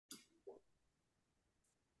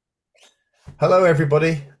Hello,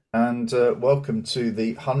 everybody, and welcome to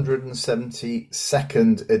the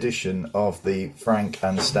 172nd edition of the Frank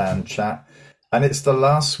and Stan chat. And it's the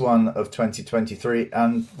last one of 2023,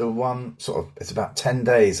 and the one it's about 10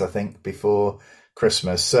 days, I think, before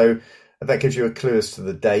Christmas. So that gives you a clue as to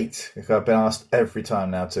the date. I've been asked every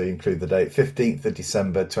time now to include the date, 15th of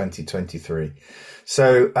December 2023.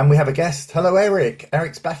 So, and we have a guest. Hello, Eric.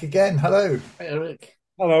 Eric's back again. Hello. Hi, Eric.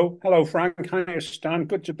 Hello, Frank. Hi, Stan.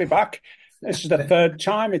 Good to be back. This is the third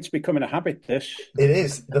time. It's becoming a habit, this. It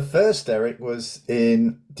is. The first, Eric, was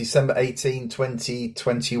in December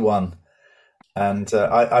 2021. And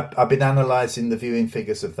I've been analysing the viewing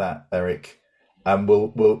figures of that, Eric, and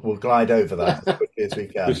we'll glide over that as quickly as we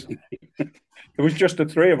can. It was just the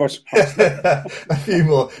three of us. A few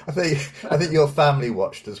more. I think your family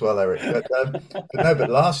watched as well, Eric. But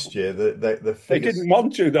last year the figures... They didn't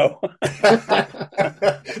want to, though.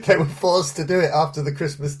 They were forced to do it after the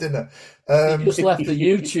Christmas dinner. You just left the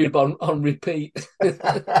YouTube on repeat.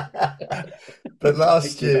 But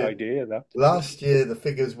last year the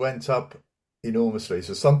figures went up enormously.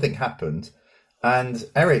 So something happened. And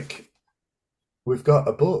Eric, we've got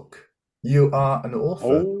a book. You are an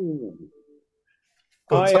author. Oh.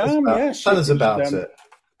 Yes. Tell us about it.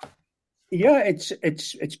 Yeah,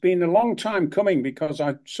 it's been a long time coming because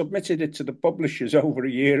I submitted it to the publishers over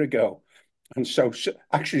a year ago. And so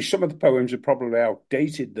actually some of the poems are probably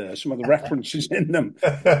outdated there. Some of the references in them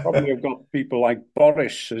probably have got people like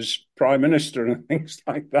Boris as Prime Minister and things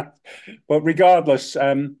like that. But regardless,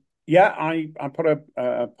 I put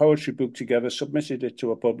a poetry book together, submitted it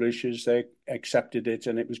to a publishers. They accepted it,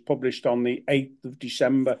 and it was published on the 8th of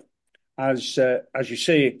December. As you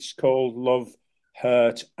see, it's called Love,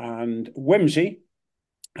 Hurt and Whimsy,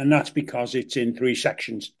 and that's because it's in three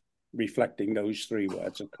sections, reflecting those three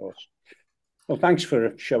words, of course. Well, thanks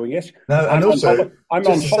for showing it. No, and I'm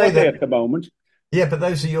on holiday at the moment. Yeah, but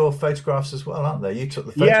those are your photographs as well, aren't they? You took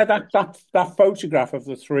the photograph. Yeah, that photograph of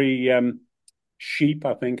the three sheep,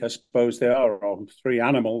 I suppose they are, or three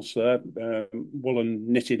animals,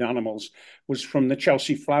 woolen knitted animals, was from the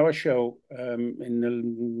Chelsea Flower Show I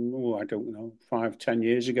don't know, 5-10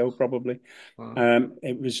 years ago, probably. Wow.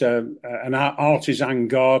 It was an artisan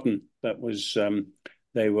garden that was,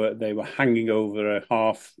 they were hanging over a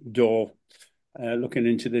half door looking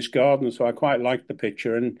into this garden. So I quite liked the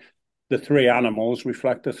picture, and the three animals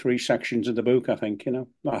reflect the three sections of the book, I think,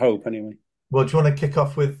 I hope anyway. Well, do you want to kick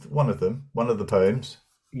off with one of them, one of the poems?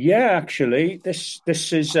 Yeah, actually, this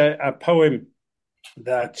is a poem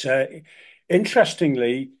that,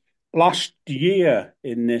 interestingly, last year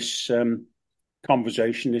in this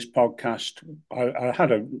conversation, this podcast, I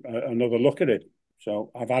had another look at it.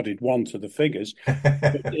 So I've added one to the figures.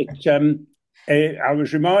 I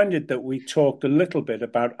was reminded that we talked a little bit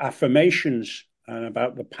about affirmations and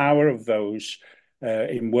about the power of those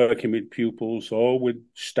in working with pupils or with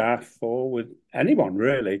staff or with anyone,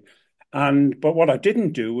 really. But what I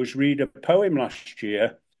didn't do was read a poem last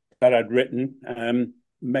year that I'd written.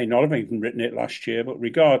 May not have even written it last year, but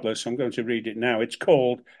regardless, I'm going to read it now. It's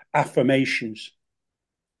called Affirmations.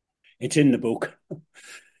 It's in the book.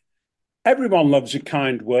 Everyone loves a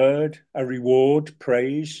kind word, a reward,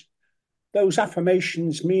 praise. Those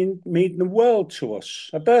affirmations mean the world to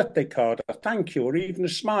us. A birthday card, a thank you, or even a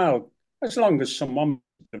smile, as long as someone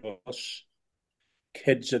loves us.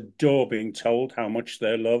 Kids adore being told how much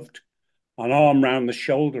they're loved. An arm round the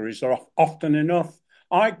shoulder is often enough.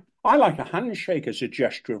 I like a handshake as a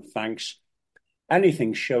gesture of thanks.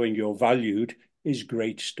 Anything showing you're valued is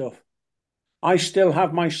great stuff. I still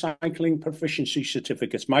have my cycling proficiency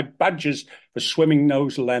certificates, my badges for swimming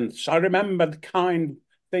those lengths. I remember the kind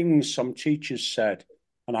things some teachers said,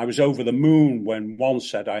 and I was over the moon when one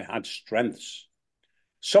said I had strengths.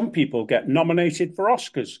 Some people get nominated for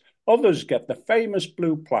Oscars. Others get the famous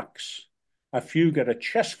blue plaques. A few get a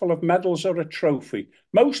chest full of medals or a trophy.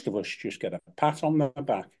 Most of us just get a pat on the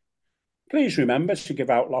back. Please remember to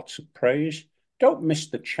give out lots of praise. Don't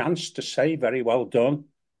miss the chance to say very well done.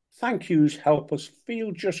 Thank yous help us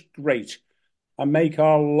feel just great and make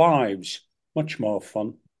our lives much more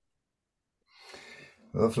fun.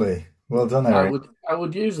 Lovely. Well done, Eric. I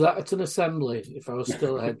would use that at an assembly if I was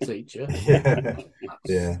still a head teacher.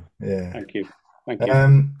 Yeah. Thank you.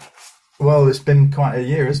 Well, it's been quite a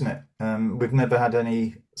year, isn't it? We've never had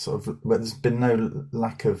any there's been no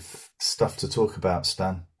lack of stuff to talk about,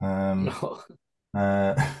 Stan. No.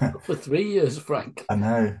 For 3 years, Frank. I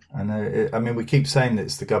know. We keep saying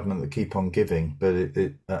it's the government that keep on giving, but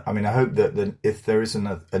I hope that if there isn't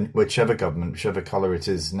whichever government, whichever colour it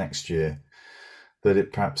is next year, that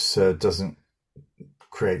it perhaps doesn't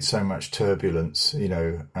create so much turbulence,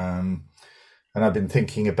 And I've been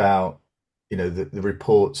thinking about, the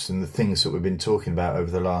reports and the things that we've been talking about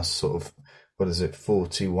over the last sort of,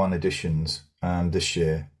 41 editions this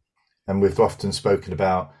year. And we've often spoken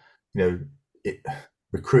about,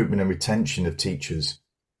 recruitment and retention of teachers,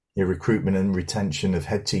 recruitment and retention of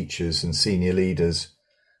head teachers and senior leaders,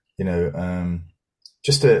 and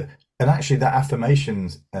actually that affirmation,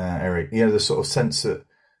 Eric, the sort of sense that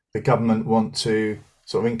the government want to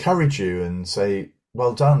sort of encourage you and say,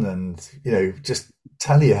 well done, and, just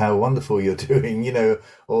tell you how wonderful you're doing,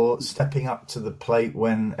 or stepping up to the plate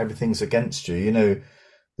when everything's against you.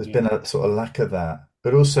 There's been a sort of lack of that,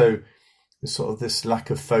 but also sort of this lack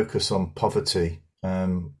of focus on poverty,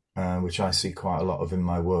 which I see quite a lot of in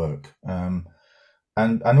my work. And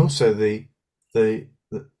also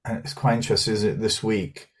and it's quite interesting, isn't it? This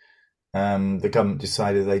week, the government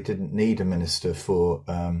decided they didn't need a minister for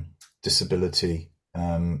disability,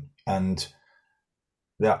 and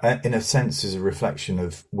that, in a sense, is a reflection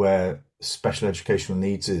of where special educational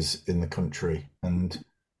needs is in the country, and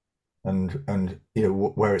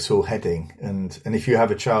where it's all heading. And if you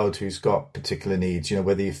have a child who's got particular needs,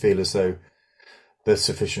 whether you feel as though there's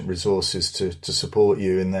sufficient resources to support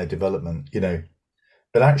you in their development,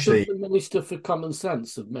 But actually, the Minister for Common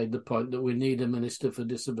Sense have made the point that we need a Minister for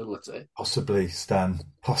Disability. Possibly, Stan.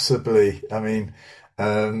 Possibly. I mean,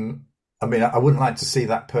 I wouldn't like to see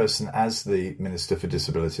that person as the Minister for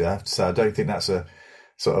Disability. I have to say, I don't think that's I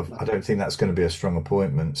don't think that's going to be a strong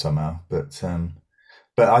appointment somehow. But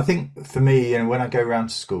I think for me, when I go around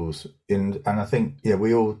to schools, and I think,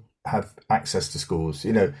 we all have access to schools,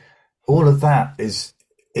 all of that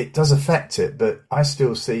it does affect it, but I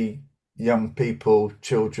still see young people,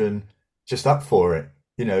 children, just up for it,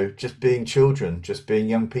 just being children, just being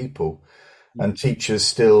young people, and teachers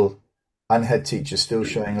still, and head teachers still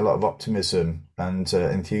showing a lot of optimism and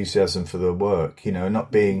enthusiasm for their work,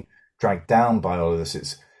 not being dragged down by all of this.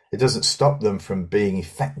 It doesn't stop them from being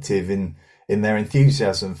effective in their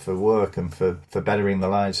enthusiasm for work and for bettering the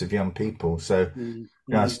lives of young people. So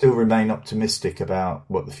I still remain optimistic about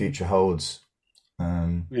what the future holds.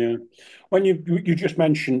 When you just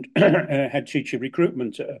mentioned head teacher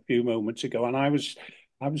recruitment a few moments ago, and I was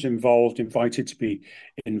invited to be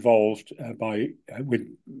involved with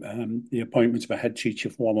the appointment of a head teacher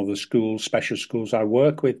for one of the special schools I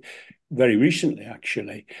work with very recently,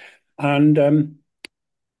 actually, and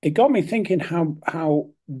it got me thinking how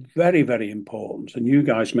very, very important, and you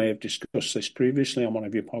guys may have discussed this previously on one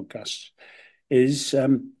of your podcasts, is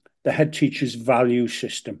the head teacher's value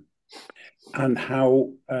system, and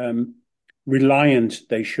how reliant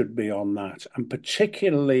they should be on that, and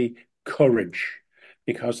particularly courage,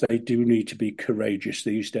 because they do need to be courageous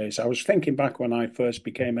these days. I was thinking back when I first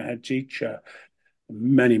became a head teacher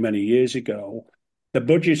many, many years ago, the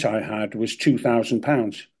budget I had was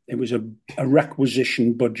 £2,000. It was a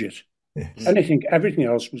requisition budget. Yes. Everything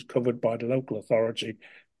else was covered by the local authority.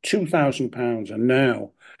 £2,000, and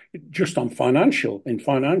now, just in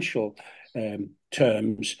financial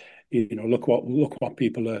terms, look what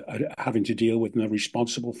people are having to deal with and are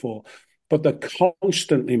responsible for. But they're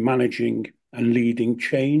constantly managing and leading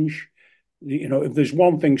change. If there's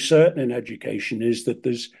one thing certain in education, is that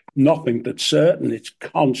there's nothing that's certain. It's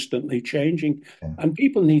constantly changing. Yeah. And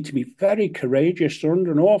people need to be very courageous. They're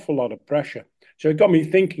under an awful lot of pressure. So it got me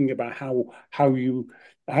thinking about how you,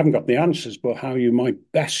 I haven't got the answers, but how you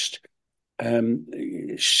might best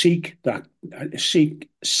seek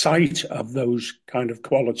sight of those kind of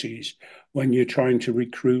qualities when you're trying to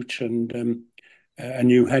recruit a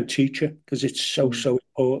new head teacher, because it's so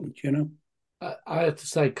important, I have to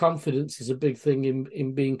say, confidence is a big thing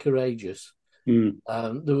in being courageous. There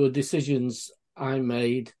were decisions I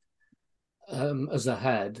made as a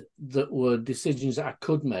head that were decisions that I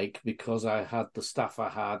could make because I had the staff I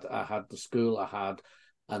had the school I had,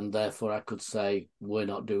 and therefore I could say, we're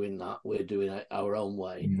not doing that, we're doing it our own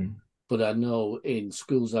way. But I know in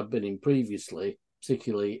schools I've been in previously,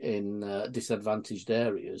 particularly in disadvantaged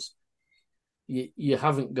areas, you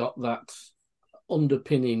haven't got that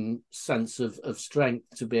underpinning sense of strength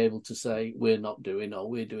to be able to say we're not doing, or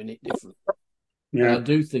we're doing it differently. Yeah. I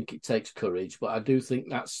do think it takes courage, but I do think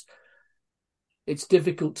it's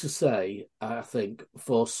difficult to say, I think,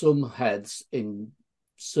 for some heads in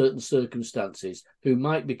certain circumstances who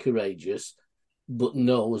might be courageous but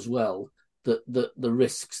know as well that the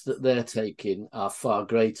risks that they're taking are far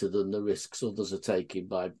greater than the risks others are taking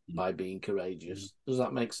by being courageous. Does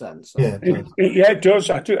that make sense? Yeah, it does.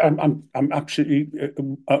 I do. I'm absolutely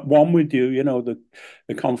at one with you.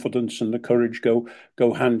 The confidence and the courage go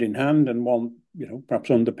hand in hand, and one perhaps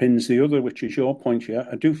underpins the other, which is your point. Yeah,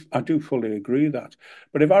 I do fully agree with that.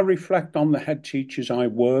 But if I reflect on the head teachers I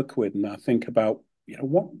work with, and I think about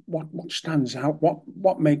what stands out?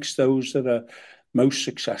 What makes those that are most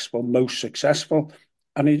successful?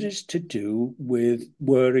 And it is to do with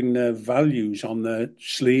wearing their values on their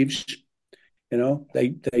sleeves.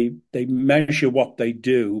 They measure what they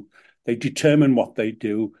do, they determine what they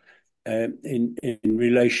do in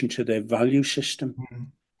relation to their value system. Mm-hmm.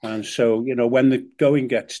 And so, when the going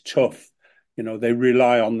gets tough, they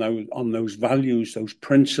rely on those values, those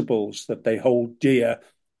principles that they hold dear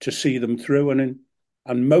to see them through. And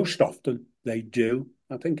most often they do.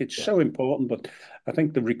 I think it's so important, but I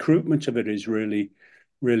think the recruitment of it is really,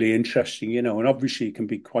 really interesting, and obviously it can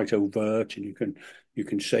be quite overt, and you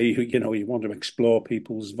can say, you want to explore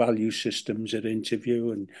people's value systems at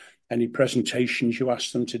interview, and any presentations you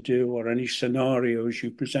ask them to do or any scenarios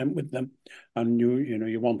you present with them, and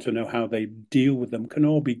you want to know how they deal with them, can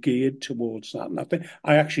all be geared towards that. And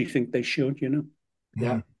I actually think they should,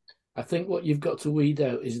 Yeah. I think what you've got to weed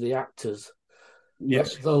out is the actors.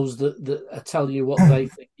 Yes. Those that tell you what they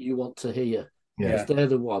think you want to hear. Because they're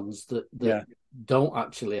the ones that don't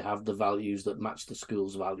actually have the values that match the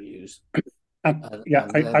school's values. And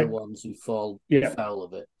they're the ones who fall foul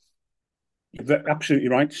of it. You're absolutely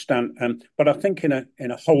right, Stan. But I think in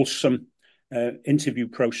a wholesome interview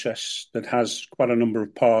process that has quite a number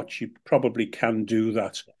of parts, you probably can do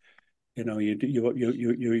that. You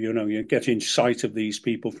get in sight of these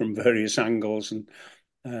people from various angles, and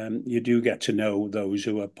you do get to know those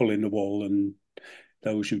who are pulling the wool and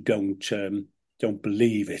those who don't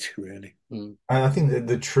believe it, really. And I think that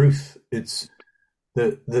the truth, it's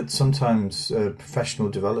that sometimes professional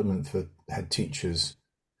development for head teachers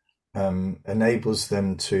enables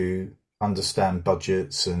them to understand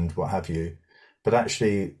budgets and what have you, but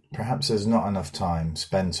actually perhaps there's not enough time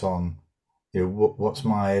spent on, what's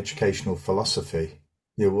my educational philosophy?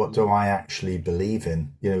 What do I actually believe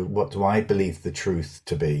in? What do I believe the truth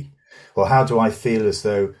to be? Or how do I feel as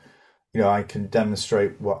though I can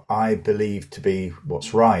demonstrate what I believe to be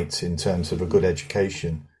what's right in terms of a good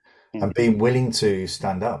education, and being willing to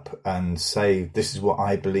stand up and say, this is what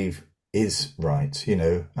I believe is right,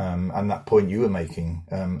 and that point you were making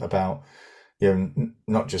about,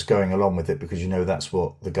 not just going along with it because, that's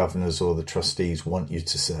what the governors or the trustees want you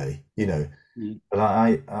to say, but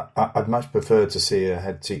I'd much prefer to see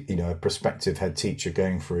a prospective head teacher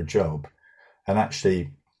going for a job and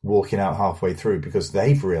actually walking out halfway through because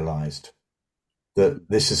they've realised that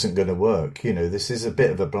this isn't going to work. This is a bit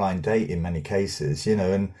of a blind date in many cases,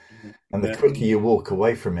 and the quicker you walk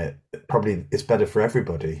away from it, probably it's better for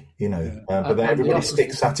everybody, but then everybody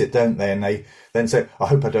sticks at it, don't they? And they then say, I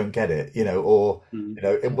hope I don't get it, or,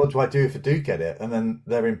 what do I do if I do get it? And then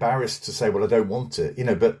they're embarrassed to say, well, I don't want it,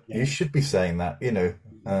 but you should be saying that,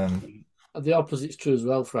 The opposite's true as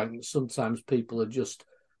well, Frank. Sometimes people are just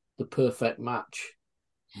the perfect match.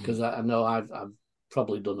 Because I know I've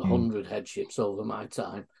probably done 100 headships over my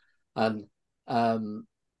time, and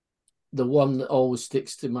the one that always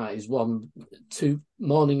sticks to mind is 2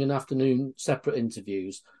 morning and afternoon separate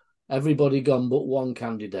interviews. Everybody gone but one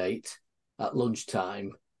candidate at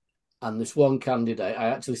lunchtime, and this one candidate,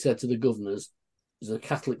 I actually said to the governors, "Is a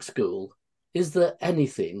Catholic school. Is there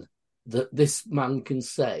anything that this man can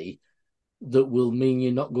say that will mean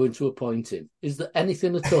you're not going to appoint him? Is there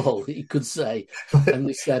anything at all that he could say?" And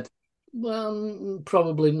they said, well,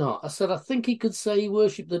 probably not. I said, I think he could say he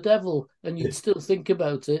worshipped the devil and you'd still think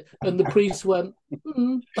about it. And the priest went,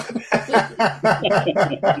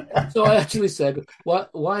 So I actually said,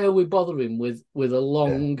 why are we bothering with a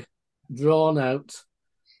long, drawn-out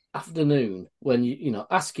afternoon when you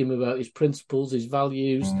ask him about his principles, his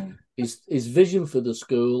values, his vision for the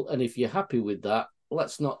school, and if you're happy with that,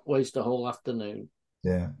 let's not waste a whole afternoon.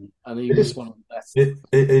 Yeah. And he was one of the best.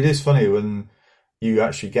 It is funny when you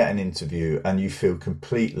actually get an interview and you feel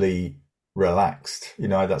completely relaxed.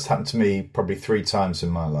 That's happened to me probably 3 times in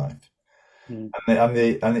my life. And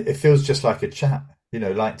it feels just like a chat,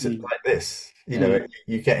 like this.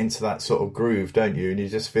 You get into that sort of groove, don't you? And you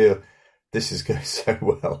just feel this is going so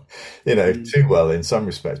well, too well in some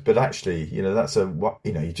respects. But actually, that's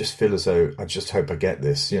you just feel as though I just hope I get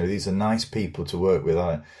this. These are nice people to work with.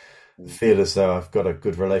 I feel as though I've got a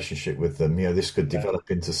good relationship with them. This could develop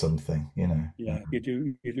into something. Yeah, you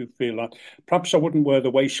do feel like. Perhaps I wouldn't wear the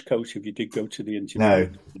waistcoat if you did go to the interview.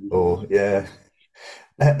 No,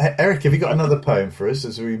 Eric, have you got another poem for us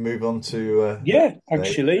as we move on to?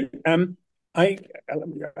 Actually,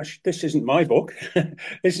 this isn't my book.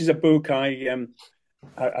 This is a book I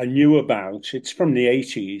knew about. It's from the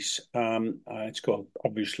 80s. It's called,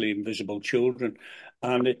 obviously, Invisible Children,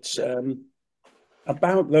 and it's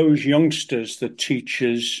about those youngsters that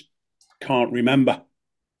teachers can't remember.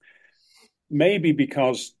 Maybe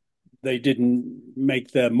because they didn't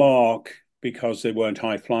make their mark because they weren't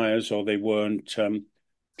high flyers or they weren't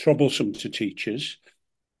troublesome to teachers,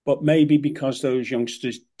 but maybe because those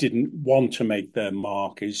youngsters didn't want to make their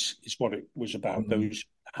mark is what it was about. Those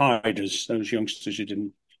hiders, those youngsters who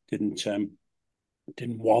didn't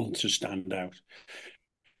want to stand out.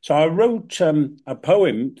 So I wrote a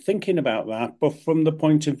poem thinking about that, but from the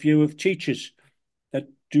point of view of teachers. That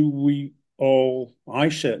do we all? I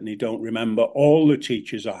certainly don't remember all the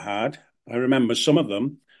teachers I had. I remember some of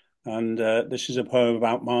them, and this is a poem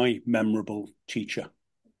about my memorable teacher.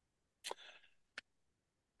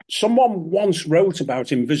 Someone once wrote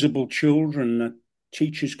about invisible children that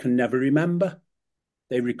teachers can never remember.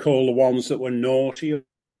 They recall the ones that were naughty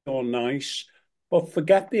or nice, but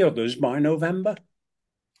forget the others by November.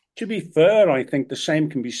 To be fair, I think the same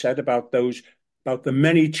can be said about the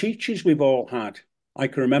many teachers we've all had. I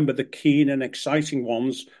can remember the keen and exciting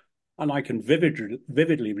ones, and I can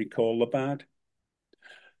vividly recall the bad.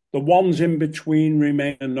 The ones in between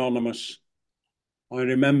remain anonymous. I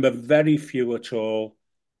remember very few at all.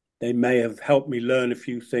 They may have helped me learn a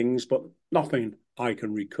few things, but nothing I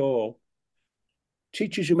can recall.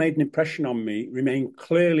 Teachers who made an impression on me remain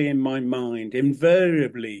clearly in my mind.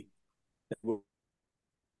 Invariably, they were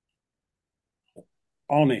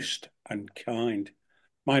honest and kind.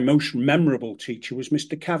 My most memorable teacher was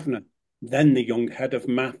Mr. Kavanagh, then the young head of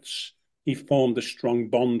maths. He formed a strong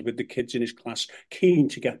bond with the kids in his class, keen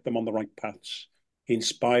to get them on the right paths. He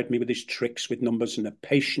inspired me with his tricks with numbers and the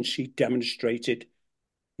patience he demonstrated.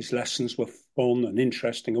 His lessons were fun and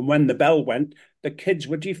interesting, and when the bell went, the kids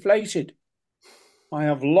were deflated. I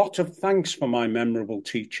have a lot of thanks for my memorable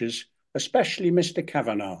teachers, especially Mr.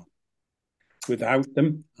 Kavanagh. Without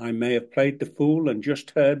them, I may have played the fool and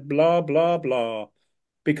just heard blah, blah, blah.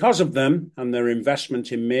 Because of them and their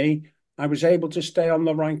investment in me, I was able to stay on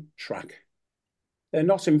the right track. They're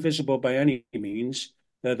not invisible by any means.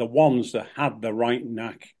 They're the ones that had the right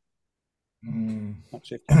knack.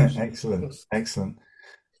 That's it. Excellent.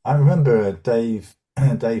 I remember Dave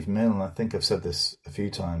Milne. I think I've said this a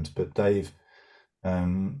few times, but Dave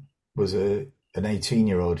was an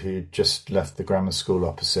 18-year-old who just left the grammar school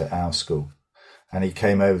opposite our school, and he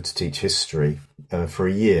came over to teach history for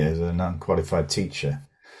a year as an unqualified teacher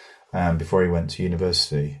before he went to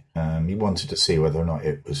university. He wanted to see whether or not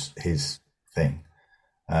it was his thing,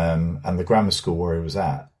 and the grammar school where he was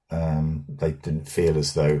at, they didn't feel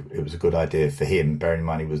as though it was a good idea for him, bearing in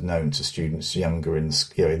mind he was known to students younger in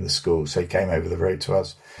the school, so he came over the road to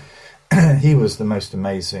us. He was the most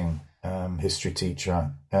amazing history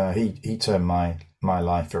teacher. He turned my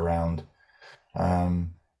life around,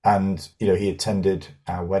 and he attended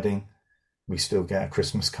our wedding. We still get a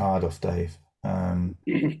Christmas card off Dave.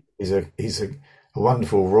 He's a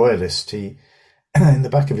wonderful royalist. He in the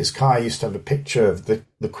back of his car used to have a picture of the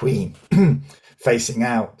Queen facing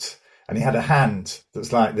out, and he had a hand that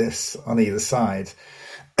was like this on either side.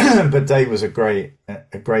 But Dave was a great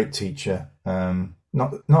teacher.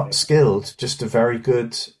 Not skilled, just a very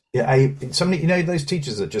good. Somebody, those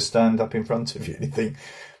teachers that just stand up in front of you and you think,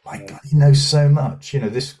 my God, he knows so much.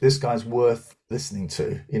 This guy's worth listening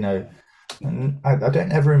to. And I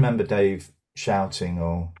don't ever remember Dave shouting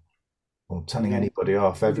or telling anybody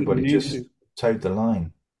off. Everybody just towed the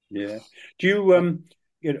line. Yeah. Do you,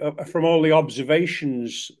 from all the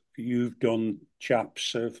observations you've done,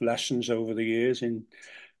 chaps, of lessons over the years in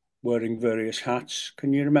wearing various hats,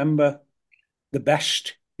 can you remember the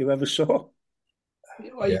best you ever saw?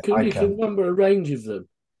 Well, you can remember a range of them,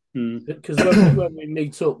 because when we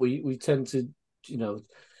meet up, we tend to,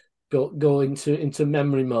 go into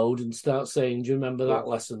memory mode and start saying, "Do you remember that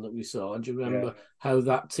lesson that we saw? And do you remember how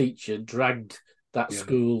that teacher dragged that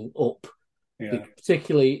school up?" Yeah.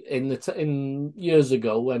 Particularly in years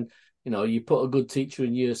ago when you put a good teacher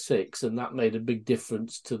in year 6, and that made a big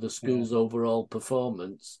difference to the school's overall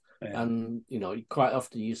performance. Yeah. And quite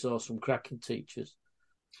often you saw some cracking teachers.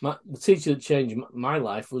 The teacher that changed my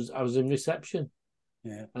life was I was in reception.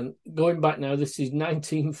 Yeah. And going back now, this is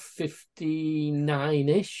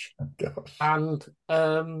 1959-ish. Oh, gosh. And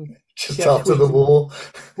just after the war,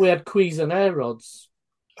 we had Cuisenaire rods.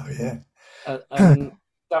 Oh yeah. And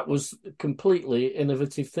that was completely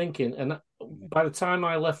innovative thinking. And by the time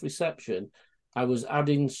I left reception, I was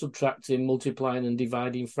adding, subtracting, multiplying, and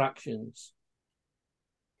dividing fractions.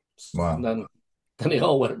 Wow. And then it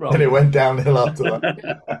all went wrong. And it went downhill after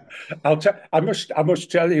that. I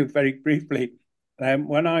must tell you very briefly.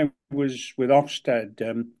 When I was with Ofsted,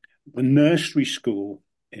 the nursery school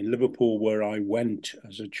in Liverpool where I went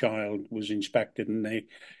as a child was inspected, and they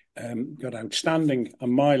got outstanding.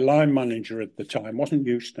 And my line manager at the time wasn't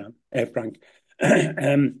you, Stan, Frank.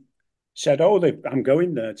 said, "Oh, I'm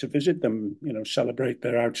going there to visit them, celebrate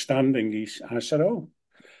their outstanding." I said, "Oh,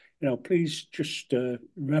 please just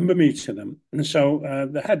remember me to them." And so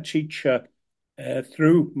the head teacher,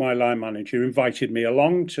 through my line manager, invited me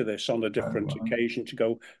along to this on a different occasion to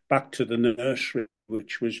go back to the nursery,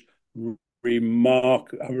 which was a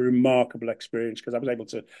remarkable experience, because I was able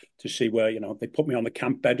to see where, they put me on the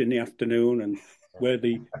camp bed in the afternoon, and where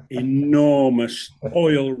the enormous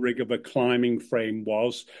oil rig of a climbing frame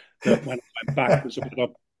was, that when I went back was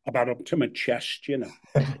about up to my chest,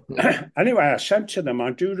 Anyway, I said to them,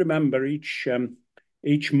 I do remember each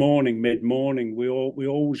morning, mid-morning, we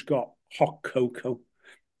always got hot cocoa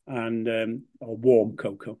and or warm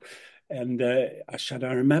cocoa. And I said,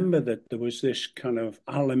 I remember that there was this kind of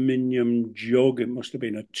aluminium jug. It must have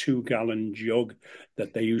been a 2-gallon jug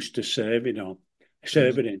that they used to serve it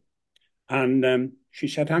in. And she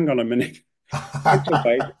said, hang on a minute.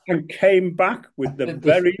 Away, and came back with the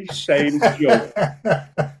very same jug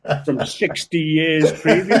from 60 years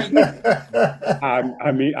previously.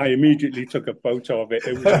 I immediately took a photo of it.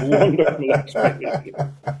 It was a wonderful experience.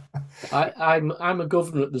 I'm a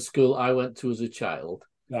governor at the school I went to as a child.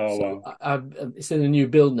 Oh, so wow. It's in a new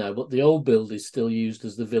build now, but the old build is still used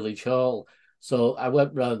as the village hall. So I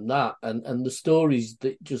went round that, and the stories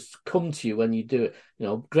that just come to you when you do it.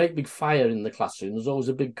 Great big fire in the classroom. There's always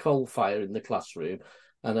a big coal fire in the classroom,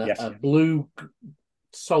 and a blue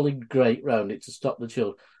solid grate round it to stop the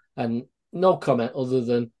children. And no comment other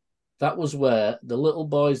than that was where the little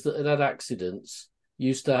boys that had accidents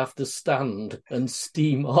used to have to stand and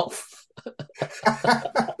steam off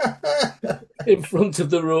in front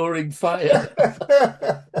of the roaring fire.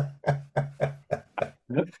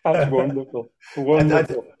 That's wonderful.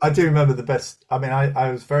 I do remember the best. I mean,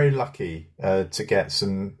 I was very lucky to get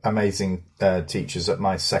some amazing teachers at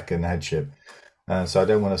my second headship. So I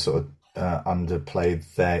don't want to sort of underplay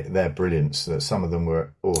their brilliance. That some of them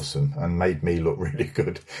were awesome and made me look really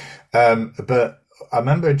good. But I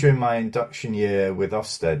remember during my induction year with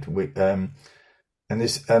Ofsted, and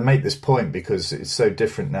this I make this point because it's so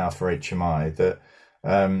different now for HMI that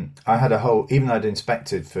I had even though I'd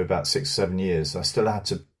inspected for about 6-7 years, I still had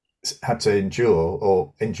to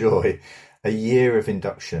enjoy a year of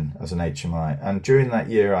induction as an HMI. And during that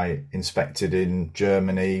year, I inspected in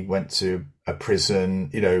Germany, went to a prison,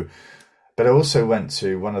 but I also went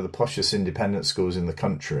to one of the poshest independent schools in the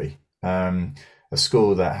country, a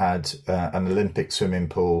school that had an Olympic swimming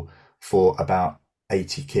pool for about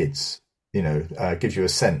 80 kids. Gives you a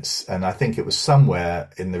sense. And I think it was somewhere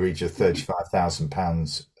in the region of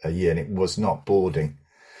 £35,000 a year, and it was not boarding.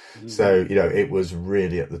 Mm-hmm. So, it was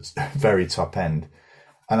really at the very top end.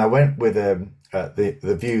 And I went with the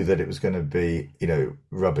view that it was going to be,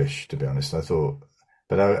 rubbish, to be honest, I thought.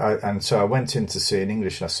 But so I went in to see an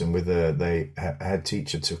English lesson with the head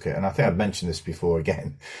teacher took it. And I think I've mentioned this before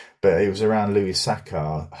again, but it was around Louis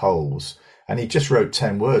Sachar holes. And he just wrote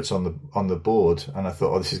 10 words on the board, and I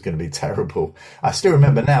thought, this is going to be terrible. I still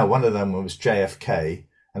remember now, one of them was JFK,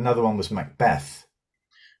 another one was Macbeth.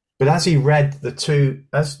 But as he read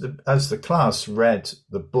as the class read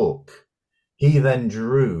the book, he then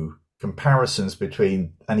drew comparisons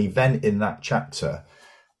between an event in that chapter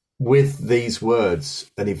with these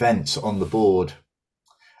words and events on the board,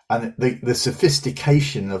 and the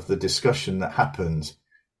sophistication of the discussion that happened.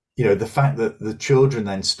 The fact that the children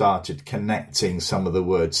then started connecting some of the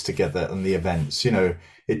words together and the events,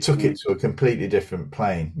 it took it to a completely different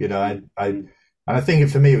plane. And I think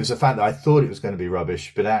for me, it was the fact that I thought it was going to be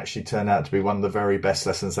rubbish, but it actually turned out to be one of the very best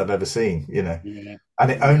lessons I've ever seen,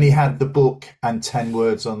 And it only had the book and 10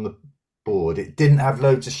 words on the board. It didn't have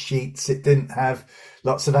loads of sheets. It didn't have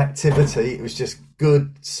lots of activity. It was just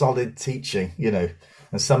good, solid teaching,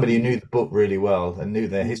 and somebody who knew the book really well and knew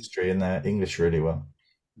their history and their English really well.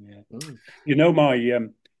 Yeah.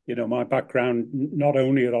 My background, not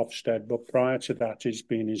only at Ofsted, but prior to that has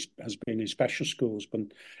been in special schools. But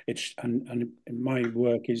my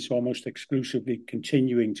work is almost exclusively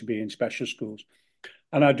continuing to be in special schools.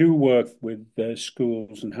 And I do work with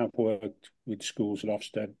schools and have worked with schools at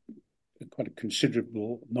Ofsted, quite a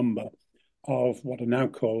considerable number of what are now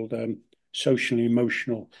called socially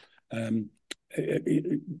emotional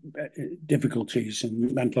difficulties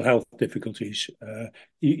and mental health difficulties.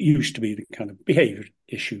 Used to be the kind of behaviour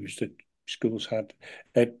issues that schools had,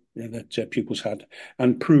 that pupils had,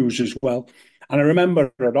 and PRUs as well. And I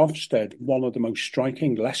remember at Ofsted, one of the most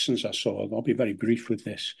striking lessons I saw, and I'll be very brief with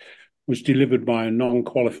this, was delivered by a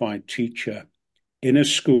non-qualified teacher in a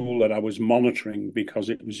school that I was monitoring because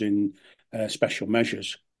it was in special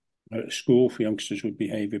measures, a school for youngsters with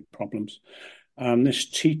behaviour problems. And this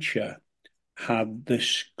teacher had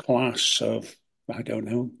this class of I don't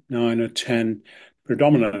know, 9 or 10,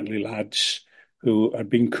 predominantly lads who had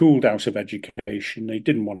been cooled out of education. They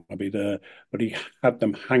didn't want to be there, but he had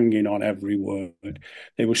them hanging on every word.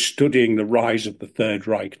 They were studying the rise of the Third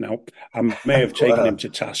Reich. Now, I may have taken him to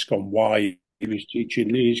task on why he was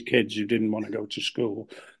teaching these kids who didn't want to go to school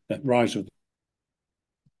that rise of.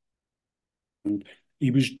 And he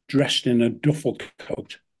was dressed in a duffel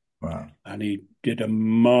coat. Wow. And he did a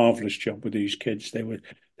marvelous job with these kids. They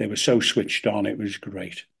were so switched on. It was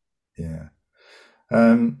great. Yeah.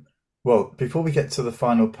 Well, before we get to the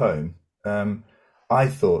final poem, I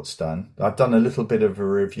thought, Stan, I've done a little bit of a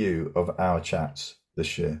review of our chats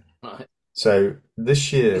this year. Right. So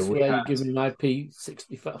this year this way you're giving an IP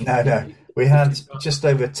 65. No, we had just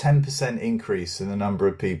over 10% increase in the number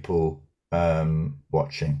of people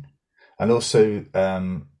watching, and also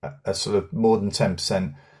a sort of more than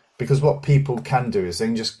 10%, because what people can do is they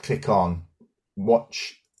can just click on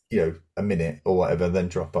watch, a minute or whatever, then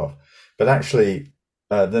drop off. But actually,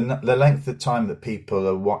 the length of time that people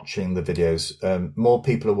are watching the videos, more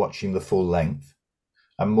people are watching the full length,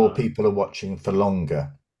 and more people are watching for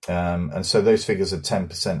longer. And so those figures are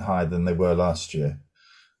 10% higher than they were last year.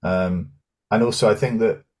 And also, I think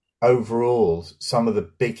that overall, some of the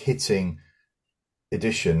big hitting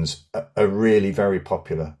editions are really very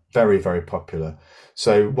popular, very, very popular.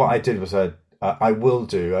 So what I did was I will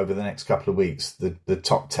do over the next couple of weeks, the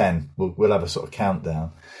top 10, we'll have a sort of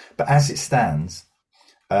countdown. But as it stands,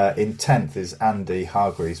 in 10th is Andy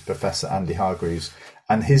Hargreaves, Professor Andy Hargreaves,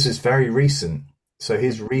 and his is very recent. So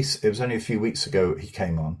it was only a few weeks ago he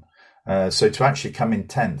came on. So to actually come in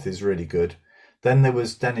 10th is really good. Then there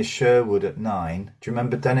was Dennis Sherwood at 9. Do you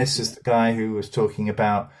remember Dennis is the guy who was talking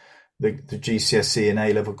about the GCSE and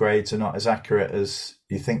A-level grades are not as accurate as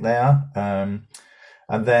you think they are?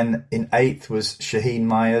 And then in 8th was Shaheen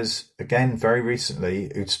Myers, again, very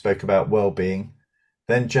recently, who spoke about well-being.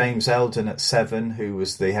 Then James Eldon at 7, who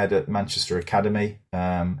was the head at Manchester Academy.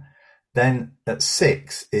 Then at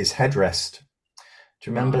 6 is Headrest. Do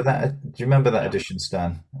you remember that? Do you remember that edition,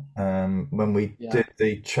 Stan? When we did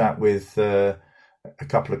the chat with a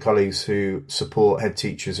couple of colleagues who support head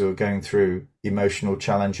teachers who are going through emotional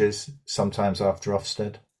challenges, sometimes after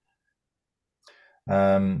Ofsted.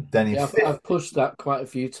 I've pushed that quite a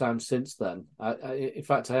few times since then. In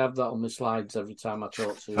fact, I have that on my slides every time I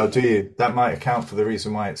talk to you. Oh, do you? That might account for the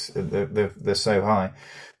reason why they're so high.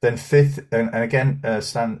 Then 5th, and again,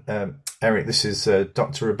 Stan, Eric, this is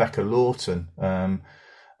Dr. Rebecca Lawton,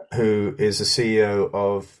 who is the CEO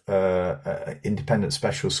of independent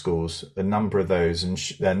special schools, a number of those, and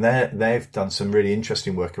they've done some really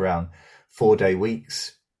interesting work around 4-day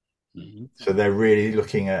weeks. Mm-hmm. So they're really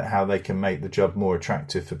looking at how they can make the job more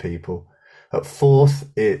attractive for people. At 4th,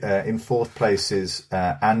 in 4th place is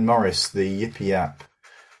Anne Morris, the Yippee Yap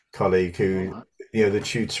colleague who, the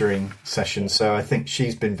tutoring session. So I think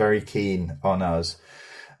she's been very keen on us.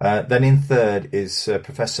 Then in 3rd is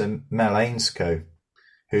Professor Mel Ainscoe,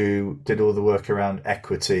 who did all the work around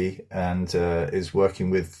equity and is working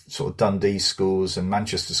with sort of Dundee schools and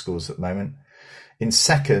Manchester schools at the moment. In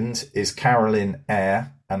 2nd is Carolyn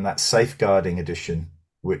Eyre, and that's Safeguarding Edition,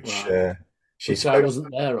 which I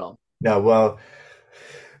wasn't there on. No, well,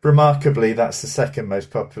 remarkably, that's the 2nd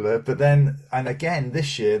most popular. But then, and again,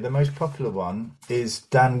 this year, the most popular one is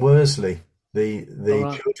Dan Worsley, the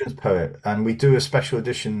children's poet. And we do a special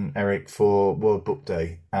edition, Eric, for World Book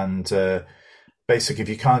Day. And basically, if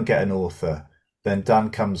you can't get an author, then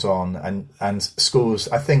Dan comes on and schools,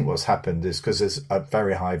 I think what's happened is because there's a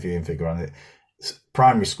very high viewing figure on it,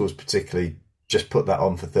 primary schools particularly just put that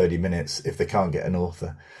on for 30 minutes if they can't get an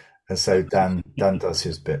author. And so Dan does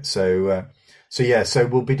his bit. So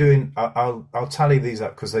we'll be doing, I'll tally these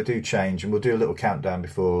up because they do change, and we'll do a little countdown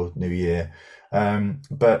before New Year.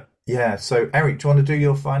 But yeah, so Eric, do you want to do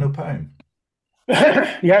your final poem?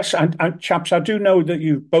 Yes, and chaps, I do know that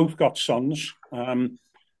you've both got sons. And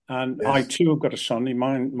yes. I too have got a son.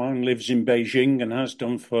 Mine lives in Beijing and has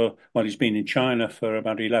done he's been in China for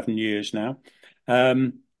about 11 years now.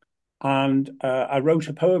 And I wrote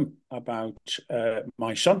a poem about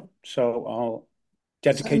my son, so I'll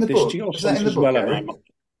dedicate this to your sons as well.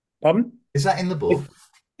 Pardon? Is that in the book?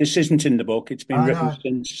 This isn't in the book. It's been written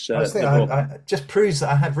since the book. I just proves that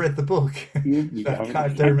I have read the book. Thank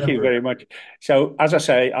you very much. So, as I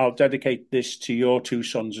say, I'll dedicate this to your 2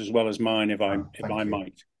 sons as well as mine, if I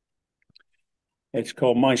might. It's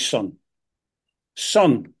called My Son.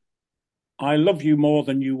 Son, I love you more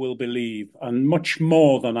than you will believe, and much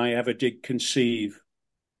more than I ever did conceive.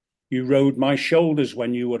 You rode my shoulders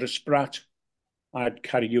when you were a sprat. I'd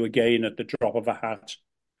carry you again at the drop of a hat.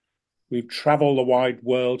 We've travelled the wide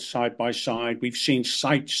world side by side. We've seen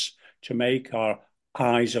sights to make our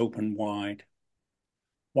eyes open wide.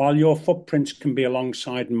 While your footprints can be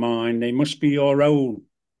alongside mine, they must be your own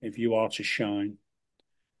if you are to shine.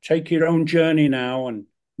 Take your own journey now and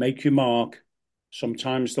make your mark.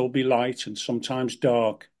 Sometimes there'll be light and sometimes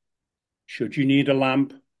dark. Should you need a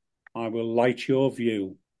lamp, I will light your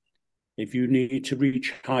view. If you need to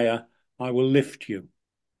reach higher, I will lift you.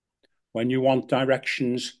 When you want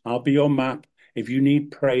directions, I'll be your map. If you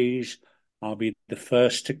need praise, I'll be the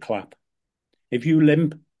first to clap. If you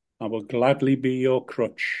limp, I will gladly be your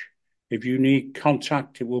crutch. If you need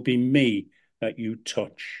contact, it will be me that you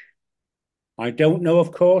touch. I don't know,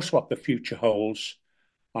 of course, what the future holds.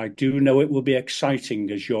 I do know it will be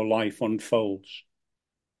exciting as your life unfolds.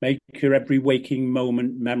 Make your every waking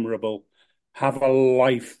moment memorable. Have a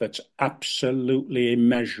life that's absolutely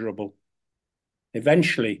immeasurable.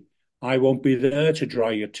 Eventually, I won't be there to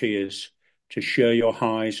dry your tears, to share your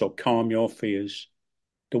highs or calm your fears.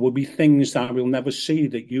 There will be things that I will never see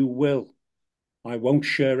that you will. I won't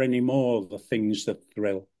share any more the things that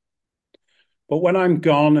thrill. But when I'm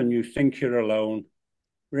gone and you think you're alone,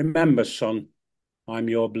 remember, son, I'm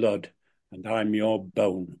your blood and I'm your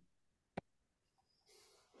bone.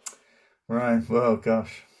 Right. Well,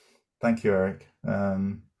 gosh. Thank you, Eric. Yeah.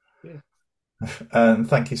 And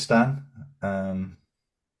thank you, Stan.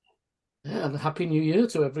 Yeah, and Happy New Year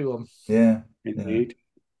to everyone. Yeah. Indeed.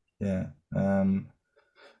 Yeah.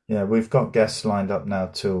 Yeah, we've got guests lined up now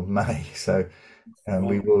till May, so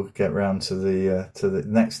we will get round to the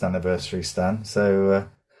next anniversary, Stan. So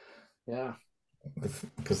yeah,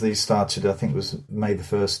 because these started, I think it was May the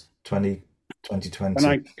 1st,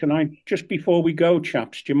 2020. Can I just before we go,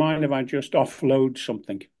 chaps? Do you mind if I just offload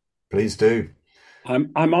something? Please do.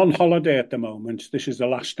 I'm on holiday at the moment. This is the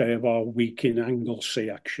last day of our week in Anglesey,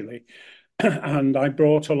 actually, and I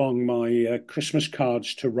brought along my Christmas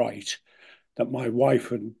cards to write that my wife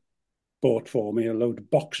had bought for me, a load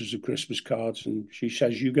of boxes of Christmas cards, and she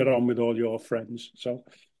says, you get on with all your friends. So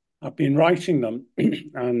I've been writing them,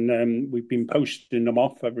 and we've been posting them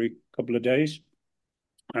off every couple of days.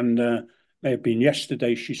 And may have been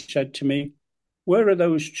yesterday, she said to me, where are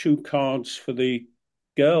those 2 cards for the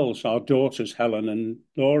girls, our daughters, Helen and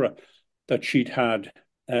Laura, that she'd had?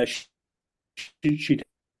 She'd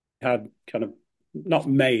had kind of not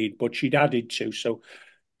made, but she'd added to. So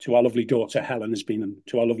to our lovely daughter, Helen has been, and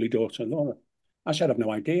to our lovely daughter, Laura. I said, I've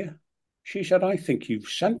no idea. She said, I think you've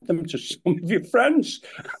sent them to some of your friends.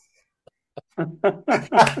 So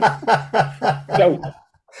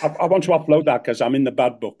I want to upload that because I'm in the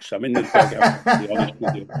bad books. I'm in the dugout, to be honest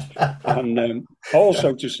with you. And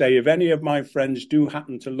also to say, if any of my friends do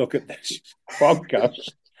happen to look at this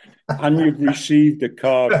podcast and you've received a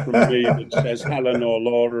card from me that says Helen or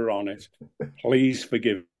Laura on it, please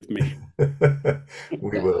forgive me.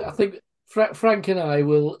 We will. I think Frank and I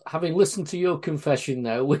will, having listened to your confession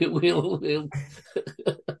now, we'll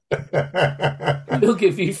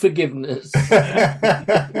give you forgiveness.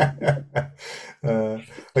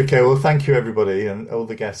 Okay, well, thank you, everybody, and all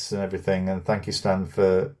the guests and everything, and thank you, Stan,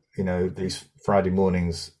 for these Friday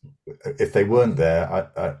mornings. If they weren't there,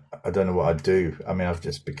 I don't know what I'd do. I mean, I've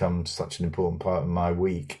just become such an important part of my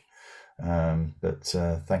week. But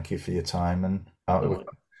thank you for your time, and we've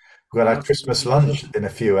got our Christmas lunch in a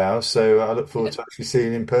few hours, so I look forward to actually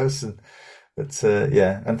seeing you in person. But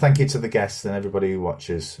yeah, and thank you to the guests and everybody who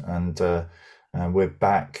watches. And we're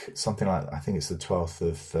back something like, I think it's the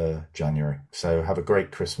 12th of January. So have a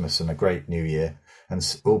great Christmas and a great New Year.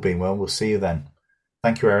 And all being well, we'll see you then.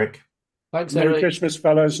 Thank you, Eric. Thanks, Eric. Merry Christmas,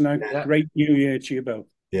 fellas, and a great New Year to you both.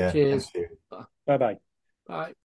 Yeah. Cheers. Thank you. Bye-bye. Bye.